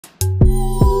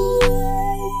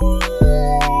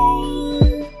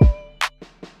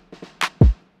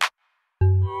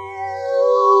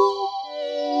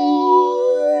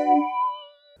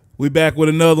We back with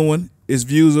another one. It's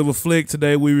Views of a Flick.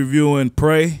 Today we reviewing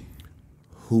Prey.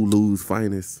 Hulu's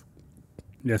finest.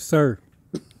 Yes, sir.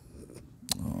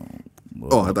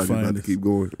 Oh, I thought you were about to keep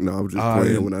going. No, I was just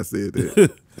playing when I said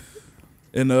that.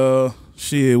 And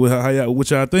shit,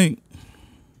 what y'all think?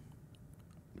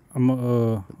 I'm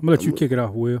gonna let you kick it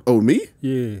off, Will. Oh, me?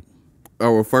 Yeah.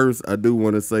 Oh, well, first I do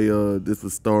want to say this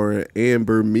was starring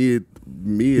Amber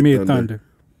Midthunder.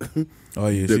 Oh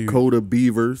yeah, Dakota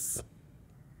Beavers.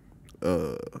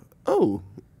 Oh,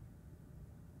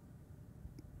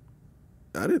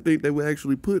 I didn't think they would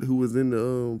actually put who was in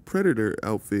the Predator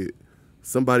outfit.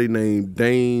 Somebody named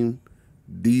Dane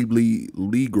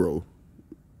DiLiegro.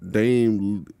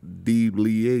 Dane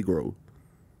DiLiegro.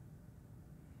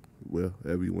 Well,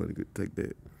 however you want to take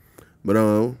that. But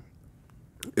it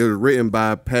was written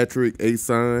by Patrick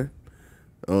Asan.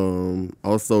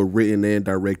 Also written and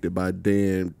directed by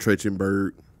Dan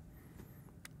Trachtenberg.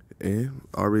 And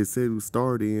I already said who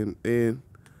starred in. And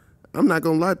I'm not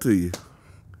gonna lie to you.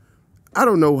 I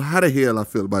don't know how the hell I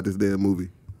feel about this damn movie.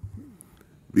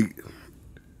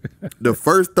 The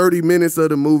first 30 minutes of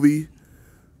the movie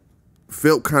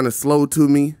felt kind of slow to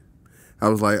me. I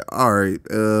was like, all right,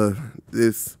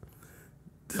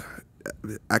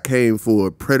 I came for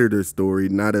a Predator story,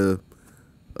 not a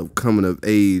coming of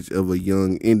age of a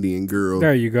young Indian girl.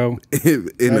 There you go.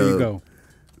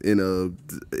 In a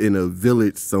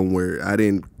village somewhere. I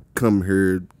didn't come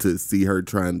here to see her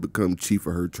try and become chief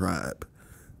of her tribe.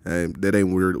 And that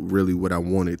ain't really what I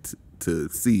wanted to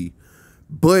see.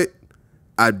 But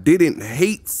I didn't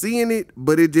hate seeing it,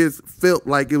 but it just felt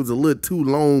like it was a little too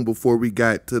long before we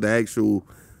got to the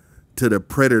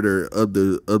Predator of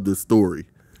the story.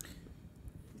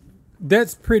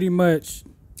 That's pretty much.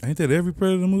 Ain't that every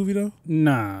Predator movie though?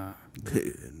 Nah.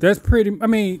 That's pretty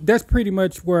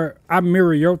much where I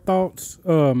mirror your thoughts.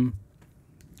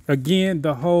 Again,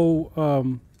 the whole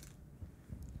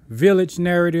village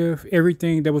narrative,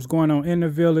 everything that was going on in the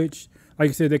village. Like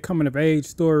you said, the coming of age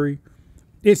story.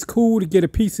 It's cool to get a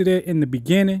piece of that in the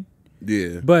beginning.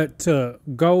 Yeah. But to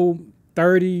go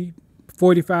 30,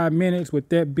 45 minutes with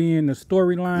that being the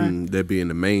storyline. That being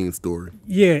the main story.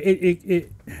 Yeah,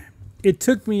 it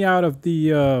took me out of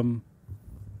the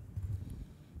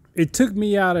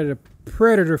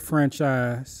Predator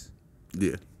franchise.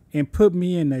 Yeah. And put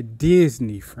me in the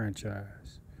Disney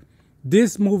franchise.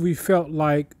 This movie felt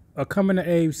like a coming of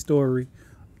age story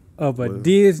of a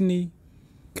Disney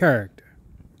character.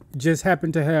 Just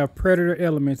happened to have Predator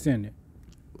elements in it.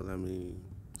 Well, I mean,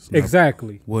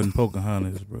 exactly. Wasn't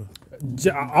Pocahontas, bro.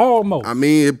 Almost. I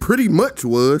mean, it pretty much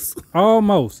was.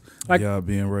 Almost. Like y'all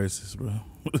being racist, bro.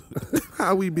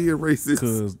 How we being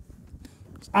racist?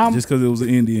 Just because it was an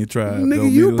Indian tribe. Nigga,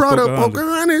 you brought up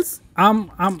Pocahontas.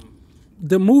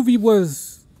 The movie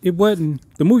wasn't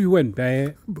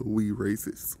bad. But we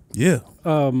racist. Yeah.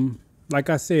 Like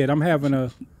I said, I'm having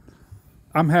a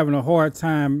hard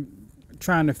time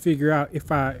trying to figure out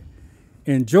if I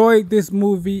enjoyed this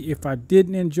movie, if I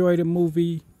didn't enjoy the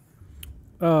movie.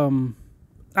 I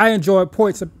enjoyed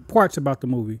parts about the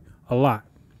movie a lot.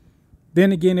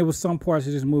 Then again, there was some parts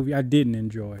of this movie I didn't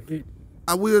enjoy.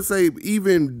 I will say,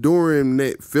 even during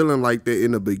that feeling like that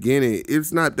in the beginning,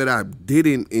 it's not that I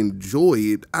didn't enjoy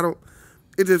it.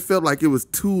 It just felt like it was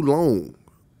too long.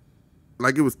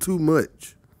 Like it was too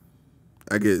much,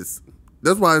 I guess.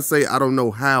 That's why I say I don't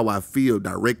know how I feel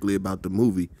directly about the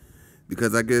movie.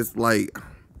 Because I guess, like,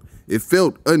 it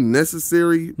felt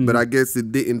unnecessary, but I guess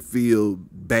it didn't feel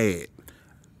bad.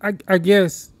 I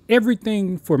guess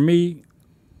everything for me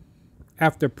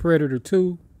after Predator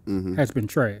 2 has been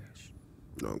trash.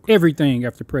 Okay. Everything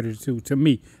after Predator 2 to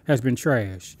me has been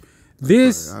trash.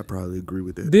 I probably agree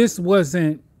with that. This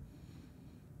wasn't.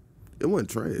 It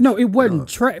wasn't trash. No, it wasn't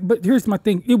trash. But here's my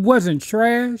thing: it wasn't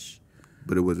trash.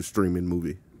 But it was a streaming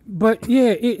movie. But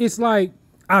yeah, it's like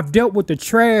I've dealt with the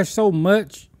trash so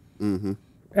much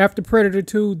after Predator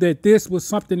 2 that this was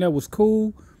something that was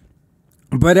cool.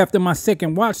 But after my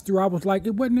second watch through, I was like,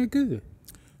 it wasn't that good.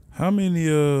 How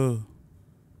many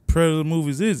Predator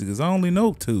movies is it? Because I only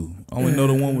know 2. I only know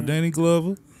the one with Danny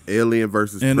Glover. Alien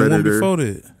versus and Predator. And the one before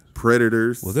that.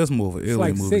 Predators. Well, that's more of an alien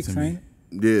like movie 6, to me. ain't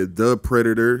it? Yeah, The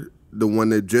Predator. The one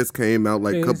that just came out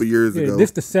like a couple years ago.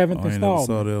 This the 7th I ain't never saw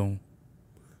installment.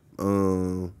 that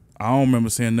one. I don't remember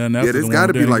seeing nothing after this the got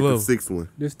to be like Glover. the 6th one.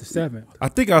 This the 7th. I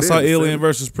think I saw Alien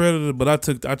versus Predator, but I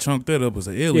chunked that up as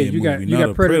an alien movie. You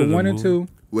got Predator 1 and 2.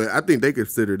 Well, I think they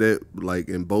consider that like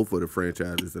in both of the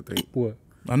franchises, I think. What?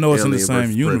 I know it's Alien in the same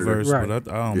versus universe, Predator.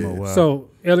 but I don't know why. So,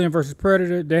 Alien versus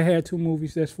Predator, they had 2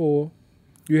 movies. That's 4.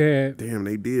 You had... Damn,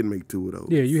 they did make 2 of those.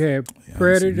 Yeah, you had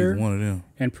Predator one of them.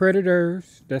 and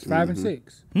Predators. That's 5 and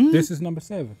 6. This is number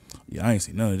 7. Yeah, I ain't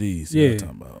seen none of these. Yeah. What I'm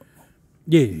talking about.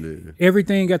 Yeah.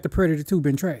 Everything got the Predator 2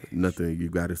 been trash. Nothing you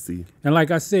got to see. And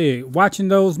like I said, watching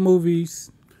those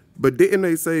movies. But didn't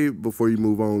they say, before you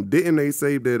move on, didn't they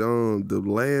say that the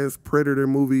last Predator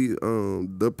movie,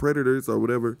 The Predators or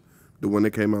whatever, the one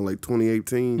that came out like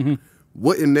 2018,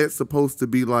 wasn't that supposed to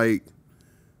be like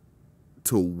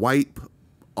to wipe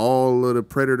all of the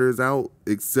Predators out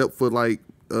except for like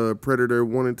Predator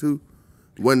 1 and 2?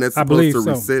 Wasn't that supposed to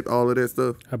reset all of that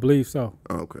stuff? I believe so.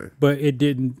 Oh, okay. But it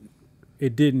didn't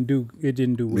do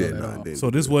well at all.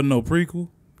 So this wasn't no prequel?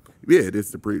 Yeah, this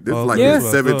is the this is like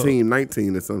 17,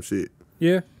 19 or some shit.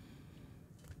 Yeah.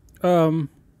 So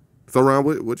Ron,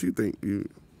 what you think?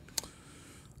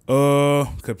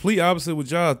 Complete opposite what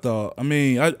y'all thought. I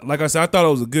mean, like I said, I thought it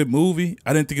was a good movie.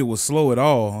 I didn't think it was slow at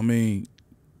all. I mean,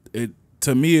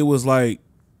 to me it was like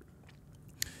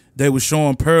they were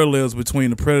showing parallels between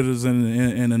the Predators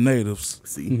and the natives.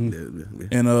 See,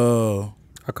 and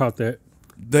I caught that.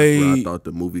 I thought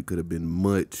the movie could have been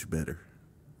much better.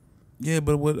 Yeah,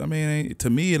 but to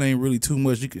me, it ain't really too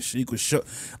much you could show.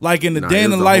 Like in the day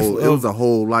in the life, it was a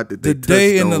whole lot that they the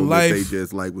day in the life. They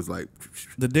just was like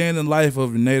the day in the life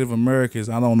of Native Americans.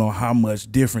 I don't know how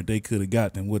much different they could have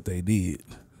got than what they did,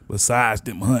 besides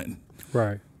them hunting,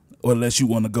 right? Or unless you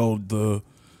want to go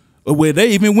where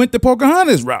they even went the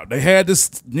Pocahontas route. They had this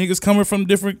niggas coming from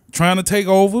different, trying to take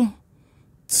over,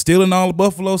 stealing all the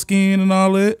buffalo skin and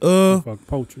all that. Fuck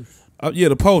poachers. Yeah,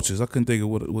 the poachers. I couldn't think of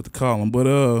what to call them, but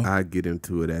I get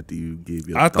into it after you give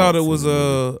your. I thought it was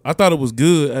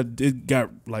good. It got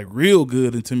like real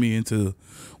good into me into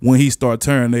when he started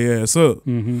turning their ass up.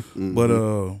 But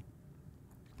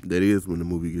that is when the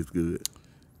movie gets good.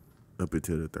 Up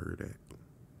until the third act.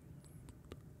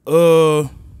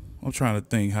 I'm trying to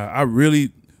think how I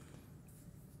really.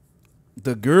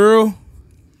 The girl,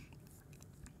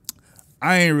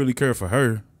 I ain't really care for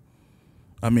her.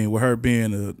 I mean, with her being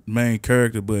the main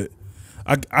character, but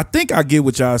I think I get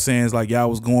what y'all saying. Is like y'all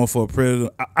was going for a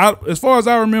Predator. As far as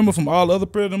I remember from all the other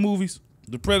Predator movies,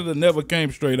 the Predator never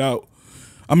came straight out.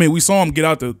 I mean, we saw him get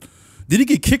out the. Did he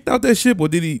get kicked out that ship, or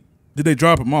did they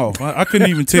drop him off? I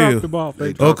couldn't even tell. Dropped him off.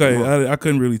 I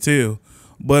couldn't really tell.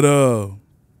 But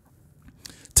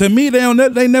to me,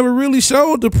 they never really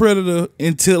showed the Predator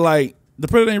until like the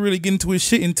Predator ain't really getting to his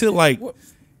shit until like.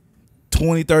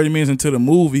 20, 30 minutes into the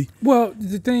movie. Well,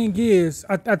 the thing is,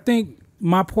 I think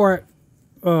my part,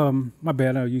 my bad,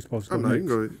 I know you supposed to go next.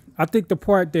 Go ahead. I think the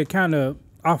part that kind of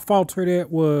I faltered at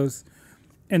was,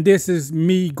 and this is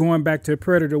me going back to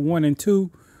Predator 1 and 2,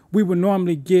 we would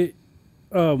normally get,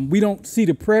 we don't see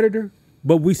the Predator,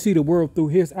 but we see the world through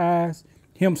his eyes,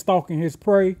 him stalking his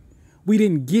prey. We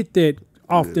didn't get that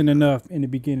often enough in the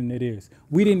beginning of this.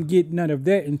 We didn't get none of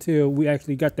that until we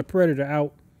actually got the Predator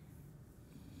out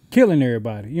killing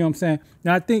everybody. You know what I'm saying?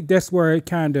 Now I think that's where it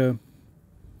kind of.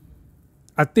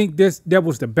 I think that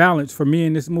was the balance for me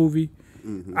in this movie.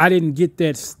 I didn't get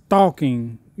that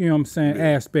stalking, you know what I'm saying,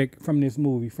 aspect from this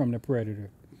movie from the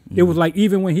Predator. It was like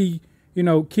even when he,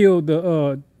 killed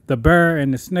the bear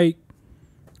and the snake,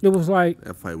 it was like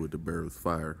that fight with the bear was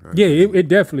fire. Yeah, it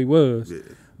definitely was. Yeah.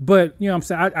 But you know what I'm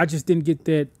saying, I just didn't get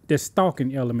that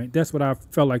stalking element. That's what I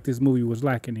felt like this movie was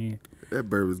lacking in. That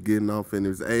bird was getting off in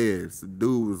his ass. The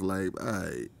dude was like, all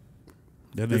right,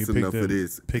 that's enough of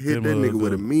this. Hit that nigga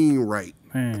with a mean right.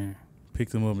 Man.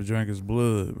 Picked him up and drank his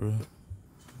blood, bro.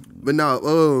 But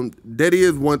no, that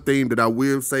is one thing that I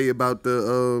will say about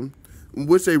the,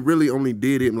 which they really only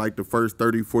did it in like the first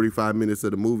 30, 45 minutes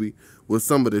of the movie, was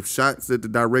some of the shots that the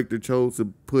director chose to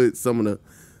put some of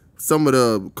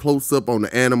the close up on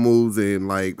the animals and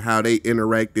like how they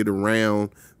interacted around,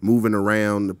 moving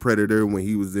around the Predator when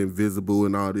he was invisible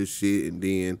and all this shit, and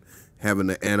then having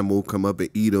the animal come up and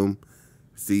eat him.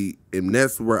 See, and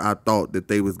that's where I thought that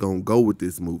they was gonna go with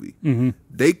this movie.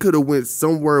 They could have went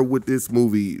somewhere with this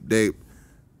movie that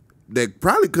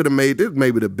probably could have made this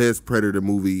maybe the best Predator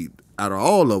movie out of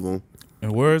all of them.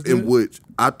 And where is it? In which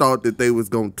I thought that they was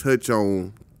gonna touch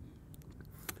on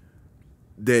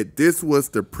that this was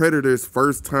the Predator's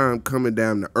first time coming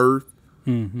down to Earth.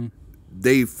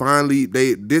 They finally,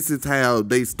 this is how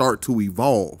they start to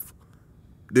evolve.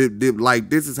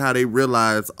 This is how they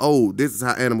realize, oh, this is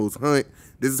how animals hunt.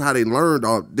 This is how they learned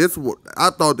all this.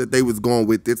 I thought that they was going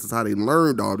with this is how they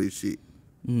learned all this shit.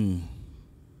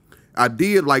 I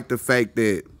did like the fact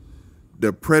that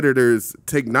the Predator's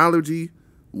technology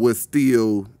was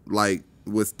still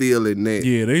in that.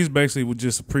 Yeah, these basically were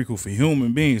just a prequel for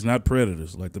human beings, not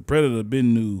predators. Like the Predator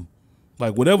been new.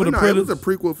 Like whatever the Predator. It was a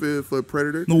prequel for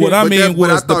Predator. No, what I mean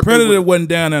was the Predator wasn't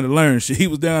down there to learn shit. He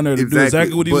was down there to do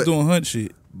exactly what he was doing, hunt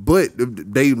shit. But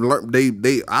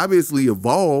they obviously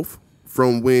evolved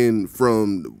from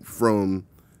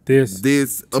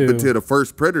this up until the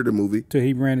first Predator movie. Till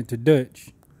he ran into Dutch.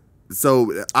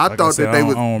 So I thought that they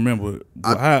was. I don't remember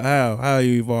how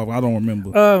he evolved. I don't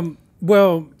remember.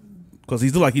 Well, because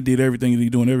he's like he did everything he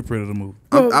do in every Predator movie.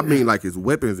 I mean, like his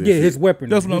weapons. And shit. His weapons.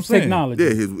 That's what I'm saying. Technology.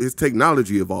 Yeah, his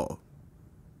technology evolved.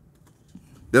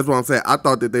 That's what I'm saying. I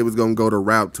thought that they was gonna go the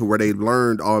route to where they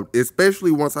learned all,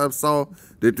 especially once I saw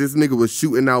that this nigga was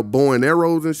shooting out bow and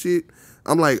arrows and shit.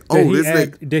 I'm like,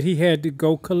 that he had to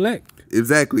go collect.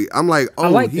 Exactly. I'm like,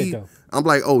 he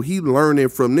learning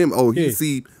from them. Oh, he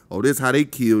see, this how they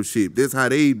kill shit. This how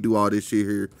they do all this shit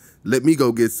here. Let me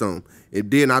go get some. And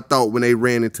then I thought when they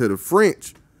ran into the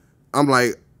French, I'm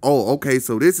like, oh, okay,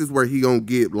 so this is where he gonna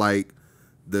get like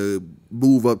the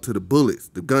move up to the bullets,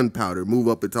 the gunpowder, move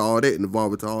up into all that and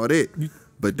evolve into all that.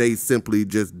 But they simply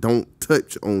just don't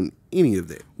touch on any of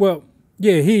that. Well,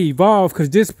 yeah, he evolved because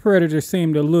this Predator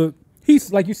seemed to look,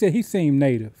 he's like you said, he seemed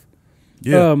native.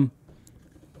 Yeah.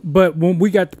 But when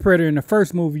we got the Predator in the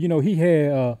first movie, he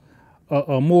had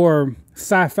a more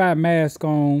sci-fi mask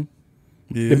on.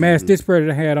 Yeah. The mask this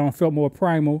Predator had on felt more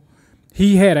primal.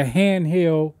 He had a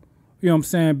handheld,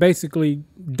 basically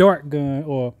dart gun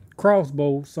or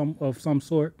crossbow of some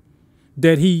sort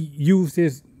that he used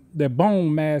the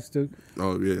bone mask to.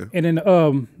 Oh yeah. And in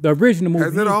the original movie,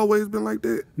 has it always been like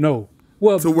that? No.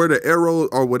 Well, to where the arrow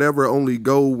or whatever only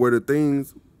go where the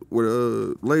things where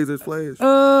the lasers flash.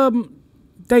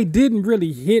 They didn't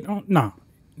really hit on. No.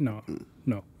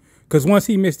 Because once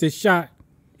he missed his shot,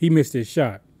 he missed his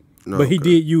shot. No, but he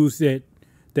did use that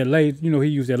laser. He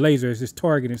used that laser as his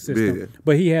targeting system. Yeah.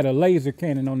 But he had a laser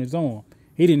cannon on his arm.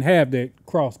 He didn't have that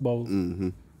crossbow. Mm-hmm.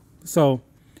 So,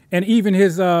 and even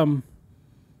his, like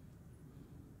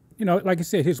I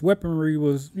said, his weaponry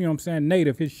was,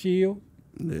 native. His shield.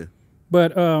 Yeah.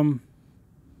 But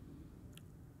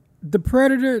the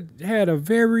Predator had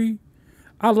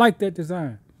I like that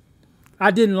design. I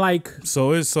didn't like.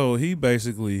 So he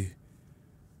basically.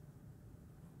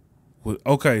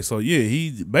 Okay, so yeah,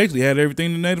 he basically had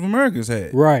everything the Native Americans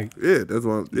had. Right. Yeah, that's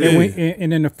what. Yeah.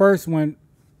 And in the first one,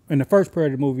 in the first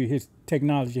Predator movie, his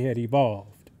technology had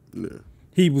evolved. Yeah.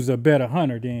 He was a better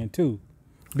hunter then too,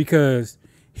 because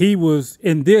he was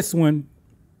in this one.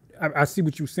 I see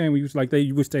what you were saying when you was like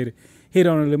you wish they'd hit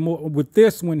on it a little more. With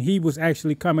this one, he was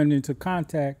actually coming into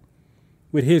contact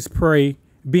with his prey,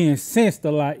 being sensed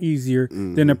a lot easier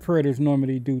than the predators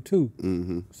normally do too.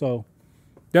 Mm-hmm. So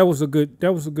that was a good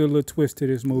little twist to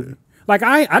this movie. Yeah. Like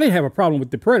I didn't have a problem with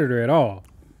the Predator at all.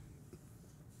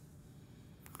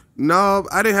 No,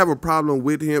 I didn't have a problem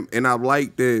with him, and I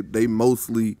like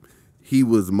that he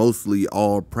was mostly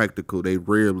all practical. They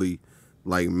rarely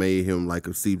like made him like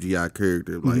a CGI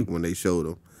character, like when they showed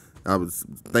him.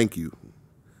 Thank you.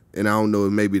 And I don't know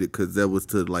if maybe because that was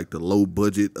to like the low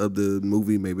budget of the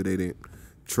movie, maybe they didn't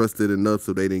trust it enough,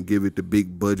 so they didn't give it the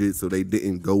big budget, so they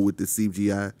didn't go with the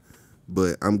CGI.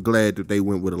 But I'm glad that they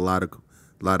went with a lot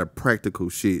of practical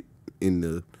shit in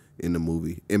the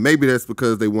movie, and maybe that's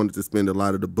because they wanted to spend a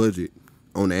lot of the budget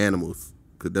on the animals,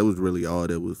 because that was really all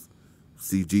that was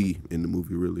CG in the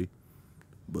movie, really.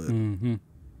 But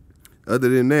other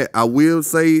than that, I will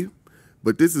say,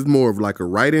 but this is more of like a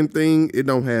writing thing. It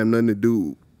don't have nothing to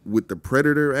do with the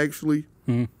Predator, actually.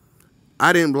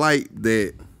 I didn't like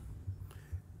that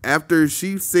after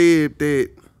she said that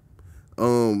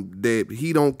that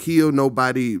he don't kill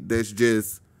nobody that's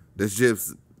just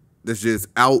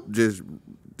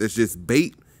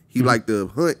bait. He like to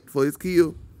hunt for his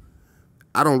kill.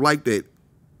 I don't like that.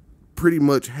 Pretty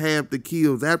much half the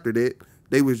kills after that,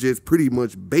 they was just pretty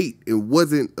much bait. It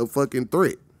wasn't a fucking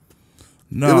threat.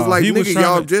 No, it was like, nigga,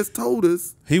 y'all just told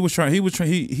us. It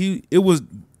was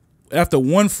after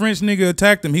one French nigga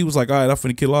attacked him, he was like, all right, I'm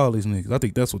finna kill all these niggas. I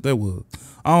think that's what that was.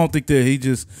 I don't think that he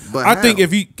just. But I think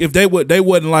if they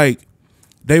wasn't locked,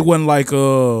 they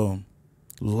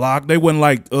wasn't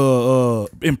like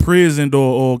imprisoned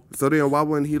or. So then why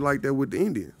wasn't he like that with the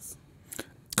Indians?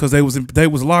 Because they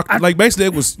was locked. Like basically,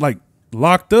 it was like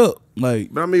locked up.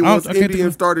 Like, but I mean, once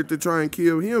Indians started to try and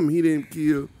kill him, he didn't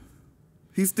kill.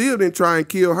 He still didn't try and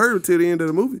kill her until the end of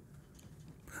the movie.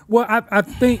 Well, I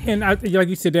think, and like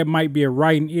you said, that might be a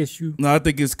writing issue. No, I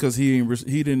think it's because he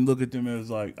didn't look at them as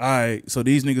like, all right, so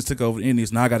these niggas took over the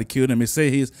Indians, now I got to kill them. It say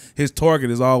his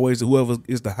target is always whoever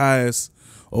is the highest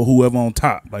or whoever on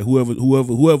top, like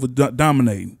whoever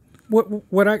dominating.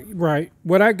 What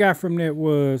I got from that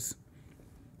was,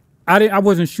 I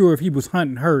wasn't sure if he was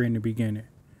hunting her in the beginning.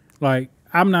 Like,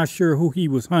 I'm not sure who he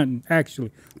was hunting.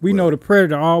 Actually, we know the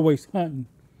Predator always hunting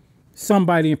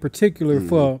somebody in particular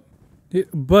for.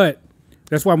 But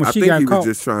that's why when she got caught, he was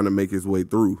just trying to make his way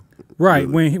through. Right,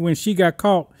 really. When she got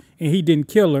caught and he didn't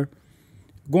kill her.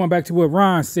 Going back to what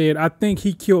Ron said, I think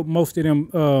he killed most of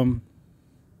them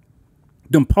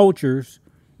poachers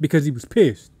because he was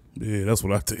pissed. Yeah, that's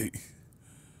what I think.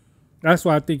 That's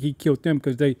why I think he killed them,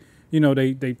 because they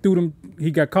threw them.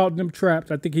 He got caught in them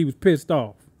traps. I think he was pissed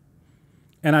off,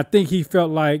 and I think he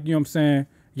felt like, you know what I'm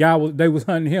saying, they was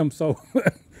hunting him, so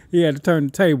he had to turn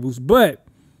the tables. But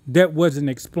that wasn't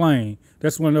explained.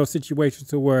 That's one of those situations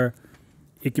to where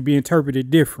it could be interpreted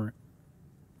different.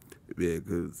 Yeah,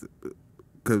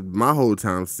 because my whole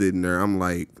time sitting there, I'm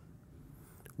like,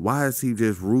 why is he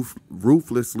just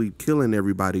ruthlessly killing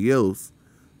everybody else?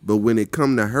 But when it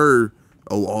come to her,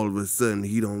 all of a sudden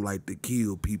he don't like to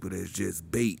kill people that's just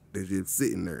bait, that's just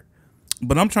sitting there.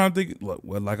 But I'm trying to think,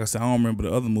 like I said, I don't remember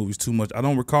the other movies too much. I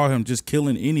don't recall him just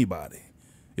killing anybody.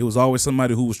 It was always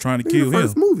somebody who was trying to kill him. The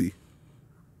first movie.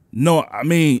 No, I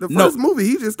mean, the first movie,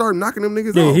 he just started knocking them niggas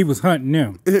off. Yeah, he was hunting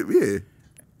them. Yeah.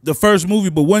 The first movie,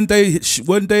 but wasn't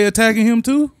they attacking him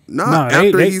too? Nah,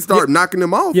 after he started knocking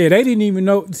them off. Yeah, they didn't even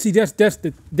know. See,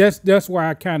 that's why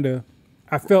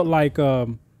I felt like.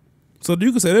 So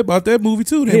you could say that about that movie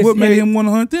too. Then what made him want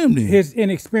to hunt them then? His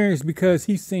inexperience, because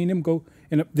he's seen them go,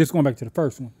 and just going back to the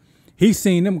first one, he's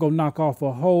seen them go knock off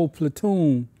a whole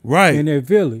platoon in their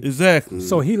village. Exactly.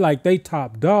 So he like they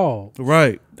top dog.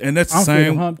 Right, and that's the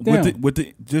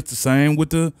same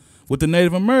with the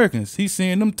Native Americans. He's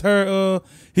seeing them turn.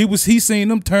 He's seen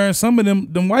them turn some of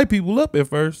them white people up at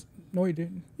first. No, he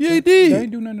didn't. Yeah, he did. They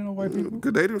ain't do nothing to no white people.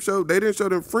 Cause they didn't show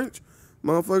them French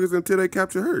motherfuckers until they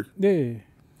captured her. Yeah.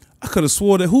 I could have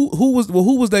swore that who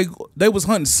was they was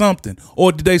hunting something,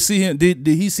 or did they see him? Did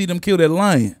he see them kill that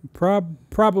lion?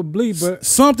 Probably, but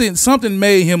something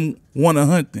made him want to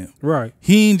hunt them. Right.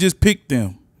 He ain't just pick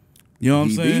them. You know what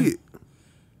I'm saying? Did.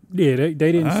 Yeah, they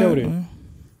didn't show that.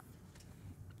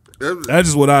 That's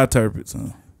just what I interpret,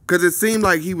 son. Cause it seemed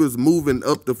like he was moving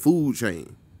up the food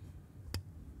chain.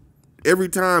 Every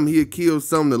time he'd kill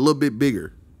something a little bit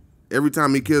bigger. Every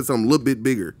time he killed something a little bit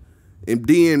bigger. And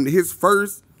then his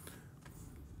first,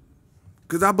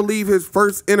 because I believe his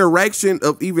first interaction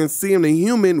of even seeing a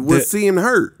human was seeing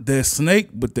her. That snake,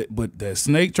 but that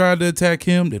snake tried to attack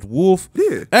him. That wolf.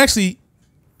 Yeah. Actually,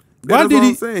 why did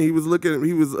I'm saying? He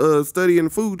was studying the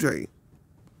food chain.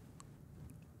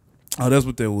 Oh, that's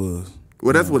what that was.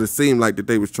 Well, that's what it seemed like that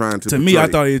they was trying to. To me, I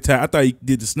thought he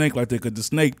did the snake like that because the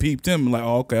snake peeped him and like,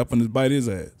 oh, okay, I'm gonna bite his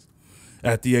ass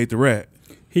after he ate the rat.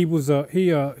 He was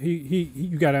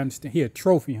you gotta understand, he a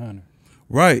trophy hunter.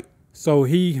 Right. So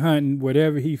he hunting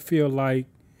whatever he feel like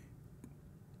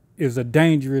is a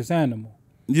dangerous animal.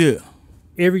 Yeah.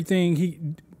 Everything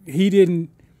he didn't,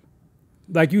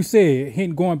 like you said,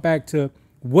 him going back to,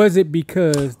 was it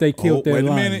because they killed that lion?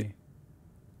 Wait a minute.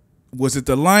 Was it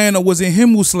the lion or was it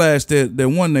him who slashed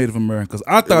that one Native American? Because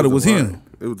I thought it was him.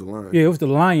 It was the lion. Yeah, it was the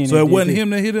lion. So it wasn't him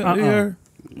that hit her?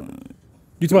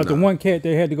 You talking about the one cat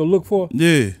they had to go look for?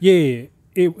 Yeah. Yeah,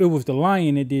 it was the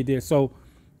lion that did that. So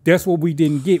that's what we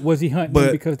didn't get. Was he hunting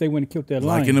them because they went and killed that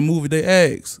lion? Like in the movie, they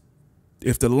asked,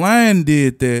 if the lion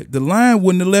did that, the lion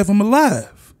wouldn't have left him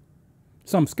alive.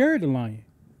 Something scared the lion.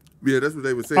 Yeah, that's what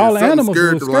they were saying. All the animals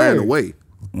scared were the scared. lion away.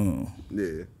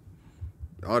 Yeah.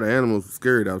 All the animals were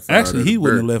scared outside. Actually, he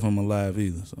wouldn't have left him alive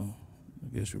either, so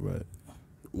I guess you're right.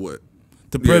 What?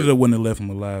 The predator wouldn't have left him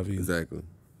alive either. Exactly.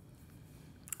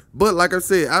 But like I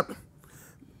said,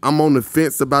 I'm on the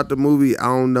fence about the movie. I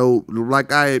don't know.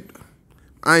 Like I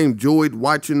enjoyed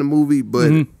watching the movie,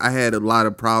 but I had a lot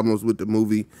of problems with the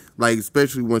movie. Like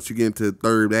especially once you get into the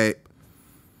third act.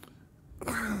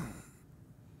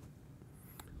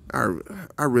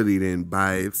 I really didn't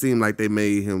buy it. It seemed like they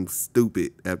made him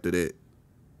stupid after that.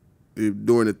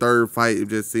 During the third fight, it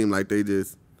just seemed like they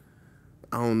just,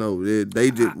 I don't know.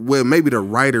 They just, well, maybe the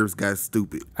writers got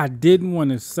stupid. I didn't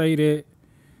want to say that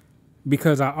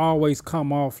because I always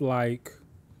come off like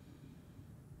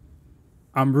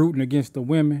I'm rooting against the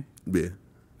women. Yeah.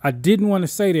 I didn't want to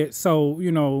say that.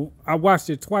 So, I watched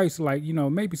it twice, like,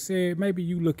 maybe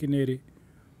you looking at it.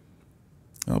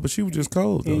 Oh, but she was just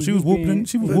cold though. She was whooping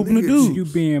the dude. You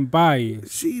being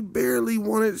biased. She barely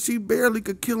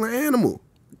could kill an animal.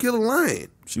 Kill a lion.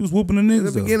 She was whooping the niggas. In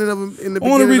the beginning of the movie.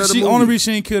 Only reason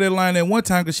she didn't kill that lion that one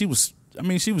time because she was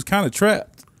kind of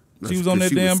trapped. She was on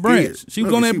that damn branch. She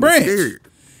was on that branch.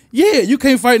 Yeah, you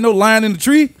can't fight no lion in the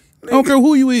tree. I don't care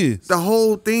who you is. The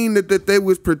whole thing that they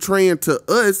was portraying to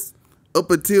us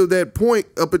up until that point,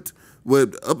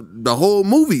 the whole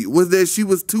movie was that she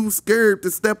was too scared to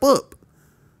step up.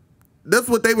 That's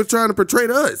what they were trying to portray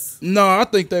to us. No, I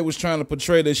think they was trying to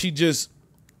portray that she just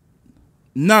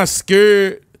not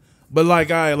scared, but like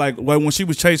when she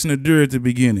was chasing the deer at the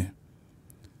beginning,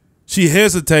 she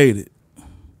hesitated.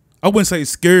 I wouldn't say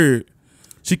scared.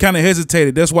 She kind of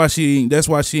hesitated. That's why she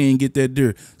ain't get that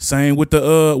deer. Same with the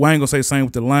well, I ain't gonna say same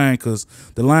with the lion because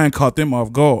the lion caught them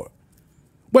off guard.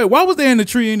 Wait, why was they in the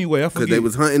tree anyway? I forget. Because they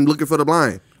was hunting, looking for the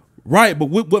lion. Right, but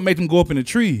what made them go up in the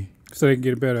tree? So they can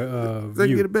get a better They view.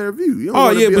 can get a better view. You don't Oh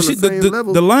wanna yeah, be but on the same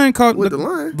level the lion caught with the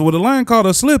lion. The lion caught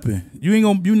her slipping.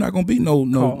 You not gonna beat no.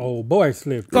 Caught old boy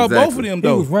slipped. Caught Exactly. both of them He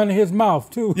though. was running his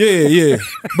mouth too. Yeah.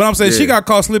 But I'm saying she Yeah. got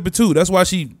caught slipping too. That's why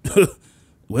she.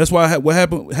 That's why what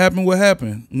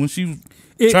happened when she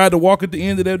tried to walk at the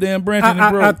end of that damn branch and it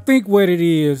broke. I think what it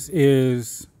is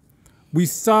we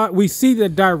see the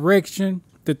direction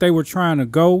that they were trying to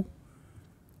go.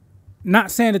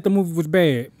 Not saying that the movie was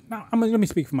bad. No, let me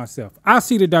speak for myself. I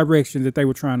see the direction that they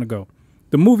were trying to go.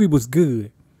 The movie was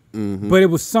good, but it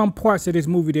was some parts of this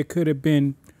movie that could have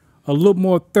been a little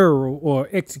more thorough or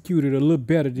executed a little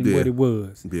better than what it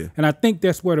was. Yeah. And I think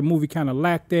that's where the movie kind of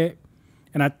lacked at.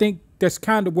 And I think that's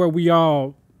kind of where we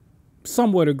all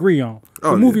somewhat agree on.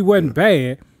 Oh, the movie yeah. wasn't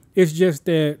bad. It's just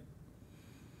that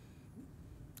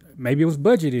maybe it was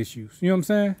budget issues. You know what I'm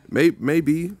saying?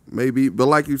 Maybe. But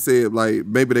like you said, like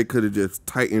maybe they could have just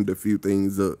tightened a few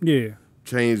things up. Yeah.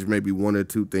 Changed maybe one or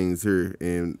two things here,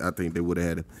 and I think they would have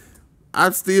had it. I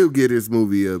still give this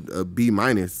movie a B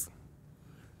minus.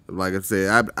 Like I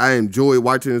said, I enjoy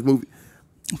watching this movie.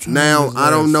 Now I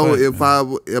don't know if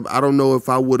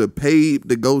I would have paid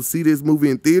to go see this movie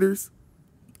in theaters.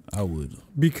 I would.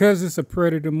 Because it's a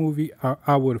Predator movie,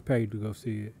 I would have paid to go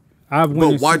see it.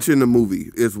 But watching the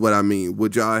movie is what I mean.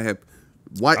 Would y'all have,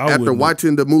 after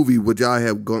watching the movie, would y'all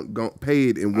have gone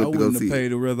paid and went to go see it? I wouldn't have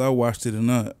paid whether I watched it or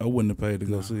not. I wouldn't have paid to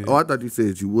go see it. Oh, I thought you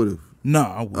said you would have. No,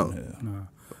 I wouldn't have. No.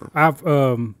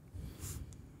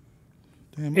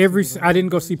 I didn't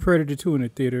go see Predator 2 in the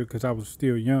theater because I was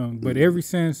still young. But every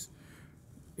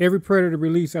Predator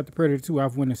release after Predator 2,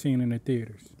 I've went and seen in the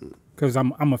theaters because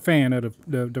I'm a fan of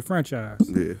the franchise.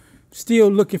 Yeah. Still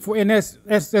looking for, and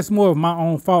that's more of my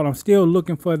own fault. I'm still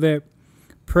looking for that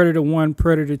Predator 1,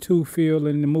 Predator 2 feel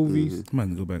in the movies. I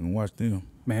might go back and watch them.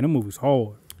 Man, the movie's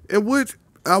hard. And which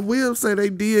I will say they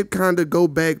did kind of go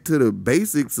back to the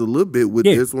basics a little bit with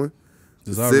this one.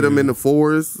 Sit them in the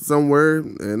forest somewhere,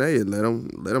 and hey, let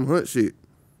them hunt shit.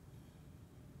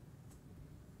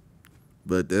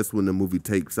 But that's when the movie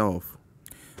takes off.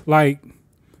 Like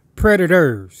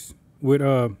Predators with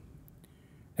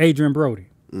Adrian Brody.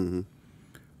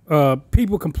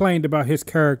 People complained about his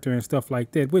character and stuff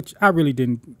like that, which I really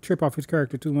didn't trip off his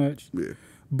character too much. Yeah.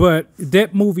 But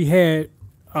that movie had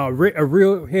a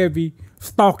real heavy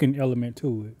stalking element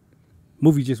to it.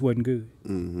 Movie just wasn't good.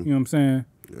 You know what I'm saying?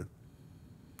 Yeah.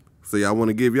 So y'all want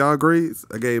to give y'all grades?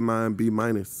 I gave mine B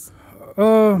minus.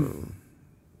 I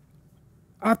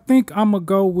think I'm gonna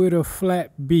go with a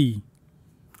flat B.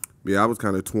 Yeah, I was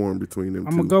kind of torn between them.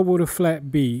 I'm gonna go with a flat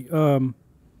B.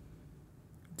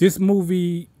 This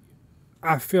movie,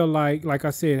 I feel like I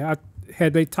said,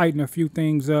 had they tightened a few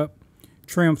things up,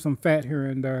 trimmed some fat here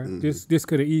and there, this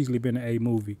could have easily been an A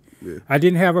movie. Yeah. I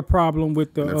didn't have a problem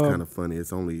with the. That's kind of funny.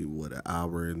 It's only an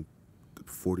hour and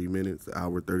 40 minutes,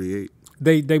 hour 38.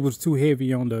 They was too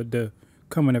heavy on the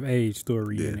coming of age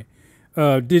story in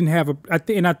it. Didn't have I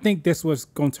think that's what's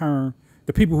gonna turn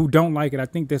the people who don't like it. I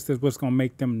think that's what's gonna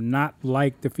make them not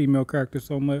like the female character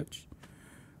so much.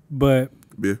 But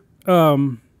yeah,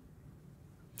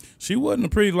 she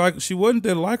wasn't she wasn't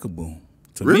that likable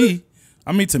to Really? me.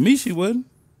 I mean, to me, she wasn't.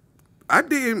 I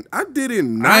didn't.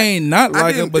 Not, I ain't not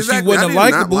like her, but she wasn't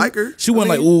likable. Like her. She wasn't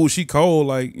like, ooh, she cold.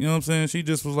 Like, you know what I'm saying? She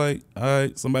just was like, all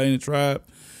right, somebody in the tribe.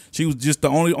 She was just the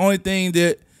only thing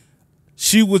that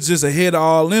she was just ahead of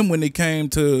all them when it came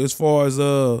to as far as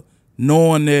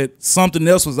knowing that something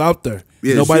else was out there.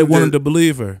 Yeah, nobody wanted to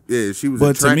believe her. Yeah, she was.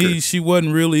 But a tracker. to me, she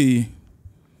wasn't really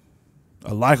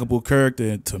a likable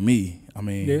character. To me, I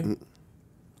mean,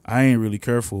 I ain't really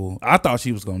careful. I thought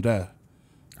she was gonna die.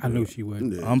 I knew she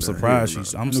would. Yeah, I'm surprised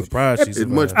she's. I'm surprised she's. As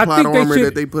much survived. plot armor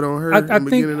that they put on her in the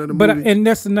beginning of the movie. And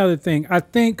that's another thing. I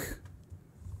think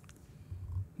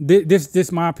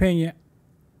this my opinion.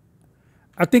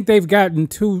 I think they've gotten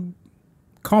too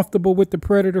comfortable with the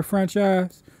Predator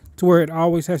franchise to where it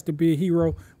always has to be a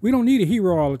hero. We don't need a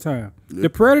hero all the time. The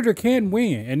Predator can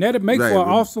win, and that'll make for an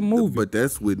awesome movie. But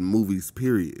that's with movies,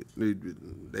 period.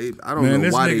 I don't know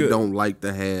why they don't like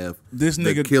to have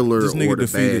the killer or the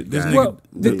bad guy. Well,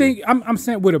 the thing I'm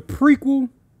saying with a prequel,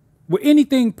 with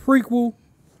anything prequel,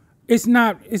 it's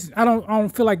not. I don't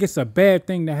feel like it's a bad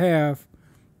thing to have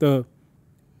the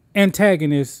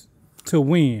antagonist to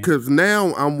win. Because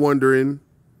now I'm wondering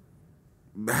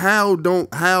how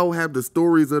have the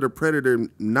stories of the Predator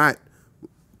not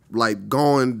like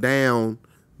gone down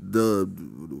the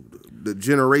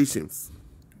generations?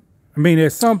 I mean,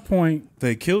 at some point,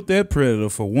 they killed that predator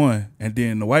for one, and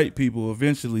then the white people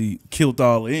eventually killed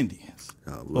all the Indians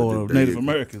or Native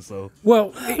Americans. So,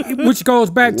 well, which goes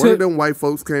back one to of them white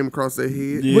folks came across their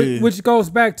head. Yeah. which goes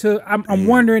back to I'm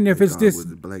wondering if it's this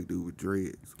was a black dude with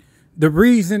dreads. the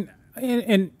reason,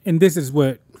 and this is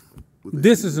what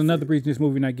this is another reason this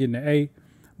movie not getting an A.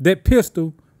 That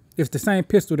pistol is the same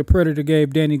pistol the Predator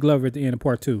gave Danny Glover at the end of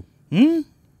part 2. The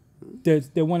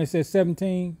one that says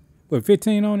 17, but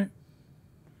 15 on it.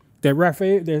 That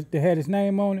Raphael that had his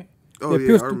name on it. Oh, that yeah,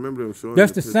 pistol, I remember them showing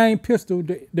that's the the same pistol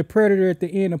the Predator at the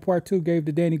end of part 2 gave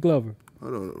to Danny Glover.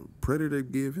 Hold on, Predator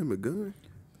give him a gun?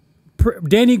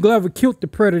 Danny Glover killed the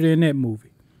Predator in that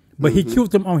movie, but he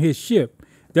killed him on his ship.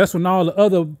 That's when all the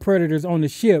other Predators on the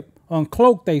ship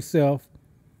uncloaked themselves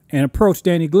and approached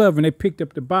Danny Glover, and they picked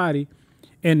up the body.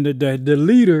 And the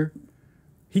leader,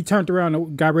 he turned around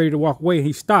and got ready to walk away.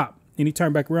 He stopped, and he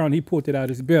turned back around, and he pulled it out of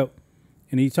his belt,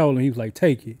 and he told him, he was like,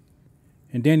 take it.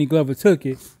 And Danny Glover took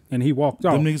it, and he walked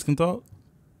off. them niggas can talk?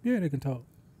 Yeah, they can talk.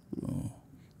 Oh.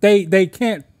 They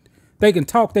can't. They can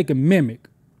talk. They can mimic.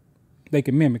 They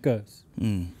can mimic us.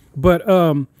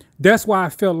 But that's why I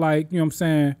felt like, you know what I'm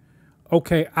saying.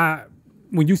 Okay,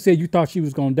 when you said you thought she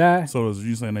was gonna die. So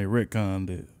you saying they retconned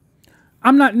it?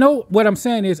 I'm not. No, what I'm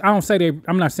saying is I'm not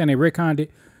saying they retconned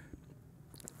it.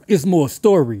 It's more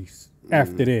stories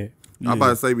after that. I'm about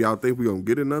to say, y'all think we gonna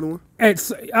get another one?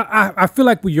 I feel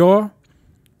like we are,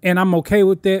 and I'm okay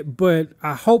with that. But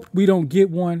I hope we don't get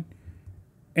one,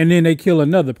 and then they kill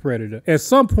another Predator at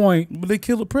some point. But they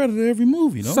kill a predator every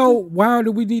movie, no? So why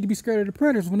do we need to be scared of the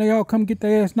Predators when they all come get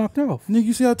their ass knocked off? Nigga,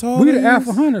 you see how tall We they the is?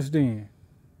 alpha hunters then.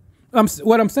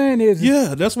 What I'm saying is,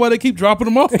 Yeah, that's why they keep dropping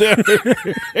them off there. you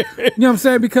know what I'm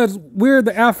saying? Because we're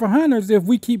the alpha hunters. If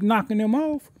we keep knocking them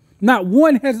off, not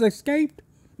one has escaped.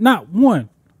 Not one.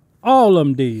 All of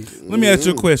them did. Let me ask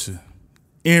you a question.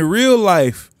 In real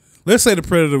life, let's say the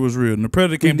predator was real and the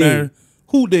predator came down here.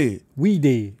 Who did? We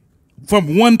did.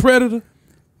 From one predator?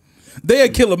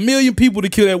 They'd kill 1 million people to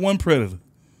kill that one predator.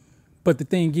 But the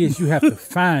thing is, you have to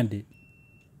find it.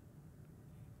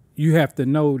 You have to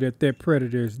know that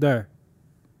predator is there.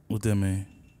 What that mean?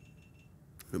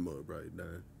 Him up right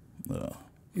now.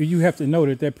 You have to know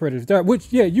that predator is there.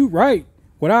 Which, yeah, you right.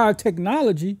 With our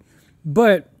technology,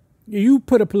 but you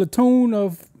put a platoon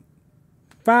of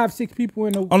 5-6 people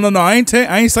in a. Oh no, I ain't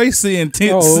say seeing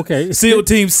okay. SEAL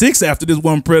Team 6 after this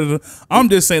one predator. I'm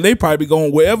just saying they probably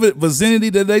going wherever vicinity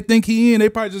that they think he in. They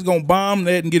probably just gonna bomb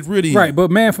that and get rid of him. Right,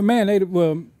 but man for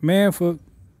man, man for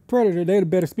predator, they the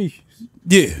better species.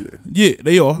 Yeah,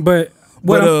 they are. But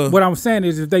what I'm saying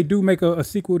is, if they do make a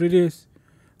sequel to this,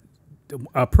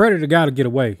 a predator got to get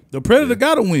away. The predator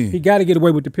got to win. He got to get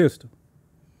away with the pistol.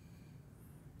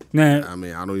 Now, I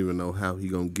mean, I don't even know how he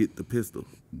gonna get the pistol.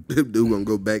 Dude gonna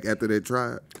go back after that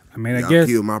tribe. I mean, I guess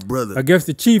kill my brother. I guess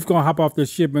the chief gonna hop off the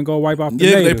ship and go wipe off the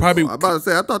Yeah, natives. they probably. I'm about to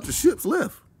say, I thought the ships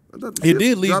left. It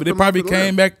did leave, but they probably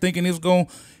came back thinking it's going.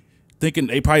 Thinking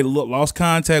they probably lost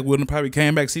contact with him. Probably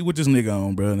came back, see what this nigga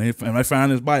on, bro. And they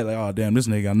find his body, like, oh damn, this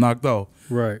nigga got knocked off.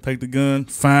 Right. Take the gun,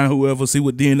 find whoever, see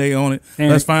what DNA on it. And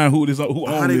let's find who How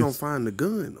owns they this. gonna find the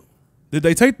gun though? Did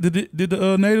they take? Did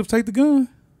the natives take the gun?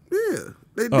 Yeah,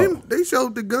 they didn't. They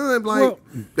showed the gun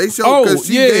they showed because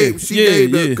she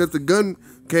gave because the gun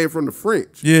came from the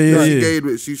French.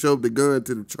 She showed the gun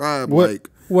to the tribe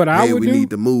we need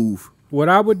to move. What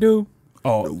I would do.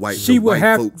 She would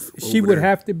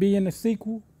have to be in the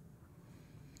sequel,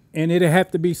 and it'd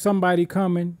have to be somebody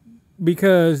coming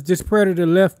because this predator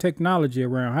left technology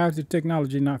around. How's the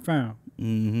technology not found?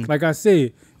 Mm-hmm. Like I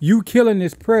said, you killing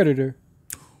this predator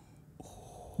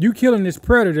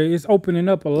is opening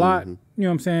up a lot. You know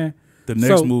what I'm saying? The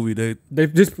next movie, they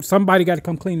just somebody got to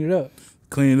come clean it up.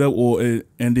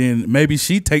 And then maybe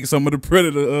she takes some of the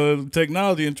predator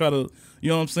technology and try to, you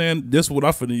know what I'm saying? This is what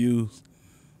I'm finna use.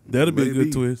 That'll be a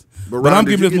good twist. But I'm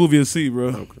giving this movie a C, bro.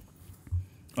 Okay.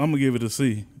 I'm gonna give it a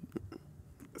C.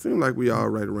 It seems like we all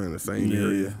right around the same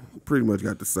area. Pretty much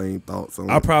got the same thoughts on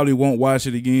it. I probably won't watch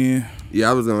it again. Yeah,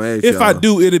 I was gonna ask you. If I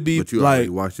do, it'll be but you like already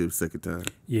watched it the second time.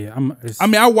 Yeah,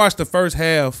 I watched the first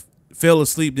half, fell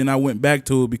asleep, then I went back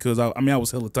to it because I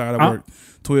was hella tired. I worked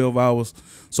 12 hours,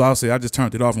 so I just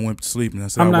turned it off and went to sleep. And I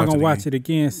said I'm not gonna watch it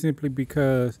again simply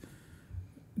because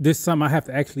this is something I have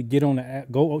to actually get on the app,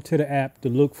 go to the app to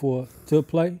look for to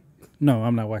play. No,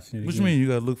 I'm not watching it again. What you mean you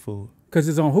gotta look for it? Because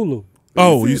it's on Hulu.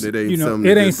 Oh, it ain't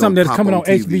it ain't something that's coming on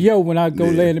TV. HBO when I go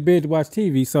lay in the bed to watch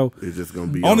TV. So it's just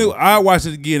gonna be only I watch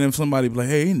it again if somebody be like,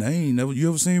 "Hey, you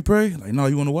ever seen Prey?" Like, no,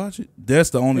 you want to watch it? That's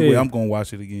the only way I'm gonna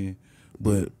watch it again.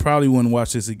 But probably wouldn't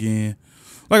watch this again.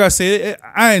 Like I said,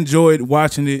 I enjoyed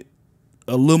watching it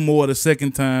a little more the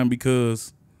second time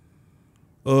because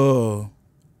when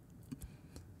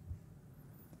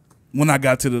I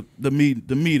got to the meat of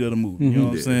the movie. You know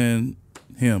what I'm saying?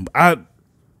 Him. I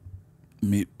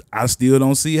still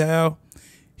don't see how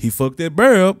he fucked that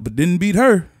bird up, but didn't beat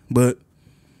her. But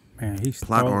man, he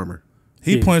plot armor.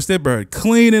 He punched that bird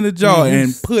clean in the jaw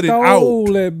and put it out.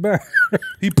 That bird.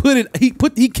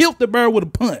 He killed the bird with a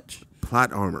punch.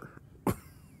 Plot armor.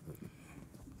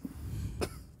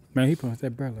 Man, he punched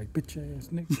that bird like bitch ass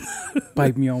nigga.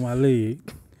 Bite me on my leg.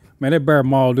 Man, that bird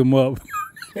mauled him up.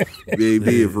 Yeah, he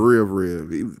did for real.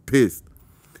 He was pissed.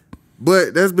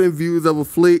 But that's been Views of a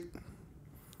Flick.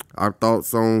 Our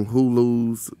thoughts on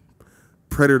Hulu's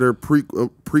Predator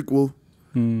prequel.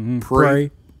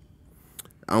 Prey.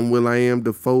 I'm Will.I.am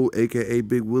Defoe, a.k.a.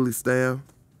 Big Willie Style.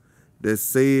 That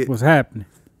said, what's happening?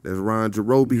 That's Ron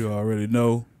Jarobi. You already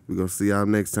know. We're going to see y'all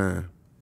next time.